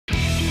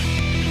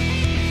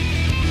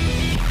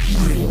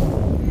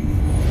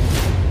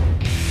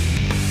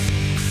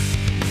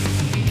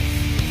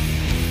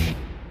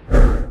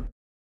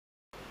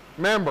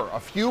Remember, a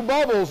few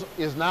bubbles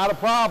is not a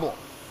problem,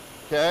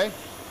 okay?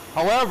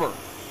 However,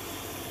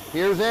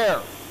 here's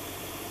air.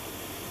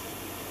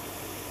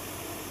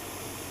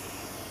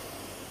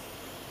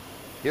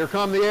 Here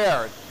come the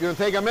air. It's going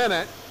to take a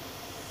minute.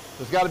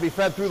 It's got to be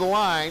fed through the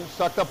line,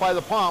 sucked up by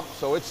the pump,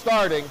 so it's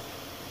starting.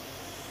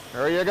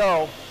 There you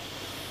go.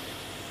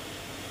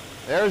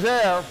 There's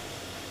air.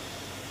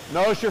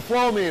 Notice your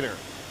flow meter.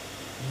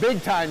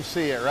 Big time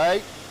see it,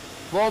 right?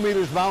 Flow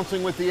meter's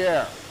bouncing with the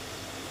air.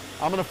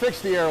 I'm going to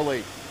fix the air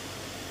leak.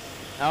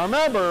 Now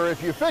remember,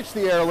 if you fix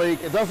the air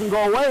leak, it doesn't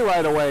go away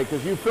right away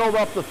because you filled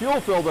up the fuel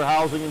filter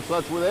housing and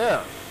such with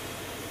air.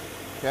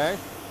 Okay?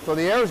 So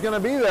the air is going to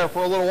be there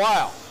for a little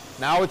while.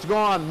 Now it's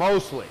gone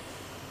mostly.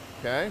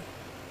 Okay?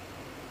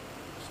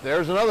 So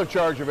there's another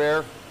charge of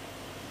air.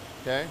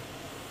 Okay?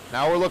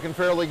 Now we're looking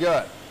fairly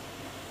good.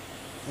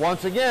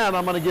 Once again,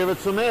 I'm going to give it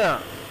some air.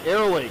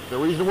 Air leak. The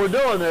reason we're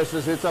doing this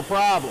is it's a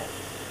problem.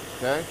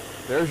 Okay?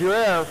 There's your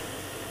air.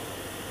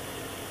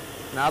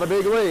 Not a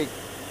big leak.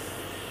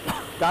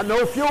 Got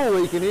no fuel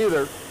leaking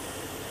either.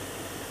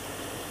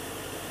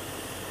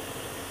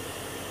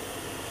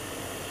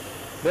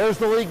 There's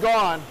the leak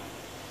gone.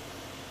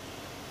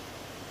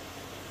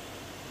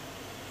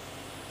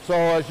 So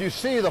as you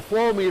see, the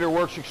flow meter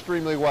works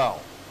extremely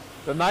well.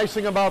 The nice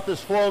thing about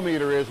this flow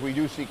meter is we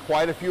do see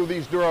quite a few of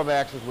these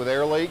Duramaxes with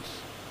air leaks.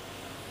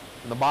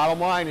 And the bottom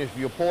line is if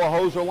you pull a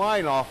hose or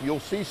line off, you'll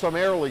see some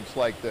air leaks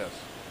like this.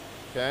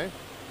 Okay?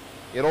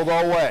 It'll go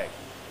away.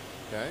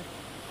 Okay?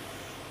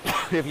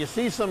 If you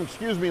see some,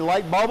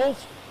 light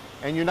bubbles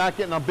and you're not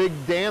getting a big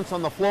dance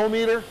on the flow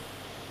meter,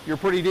 you're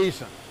pretty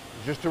decent.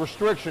 It's just a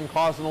restriction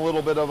causing a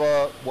little bit of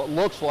a, what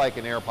looks like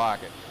an air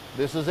pocket.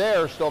 This is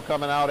air still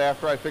coming out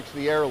after I fix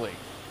the air leak.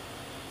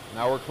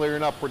 Now we're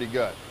clearing up pretty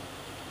good.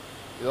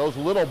 Those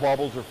little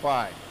bubbles are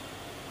fine.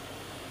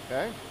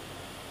 Okay?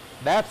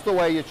 That's the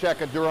way you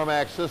check a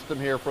Duramax system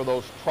here for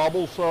those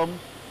troublesome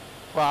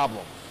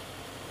problems.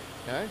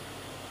 Okay?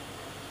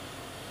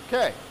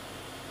 Okay.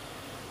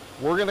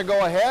 We're going to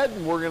go ahead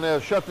and we're going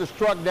to shut this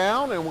truck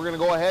down and we're going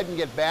to go ahead and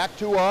get back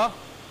to a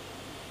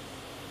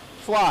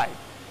slide.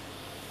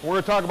 We're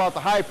going to talk about the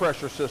high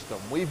pressure system.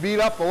 We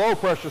beat up the low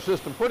pressure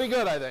system pretty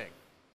good, I think.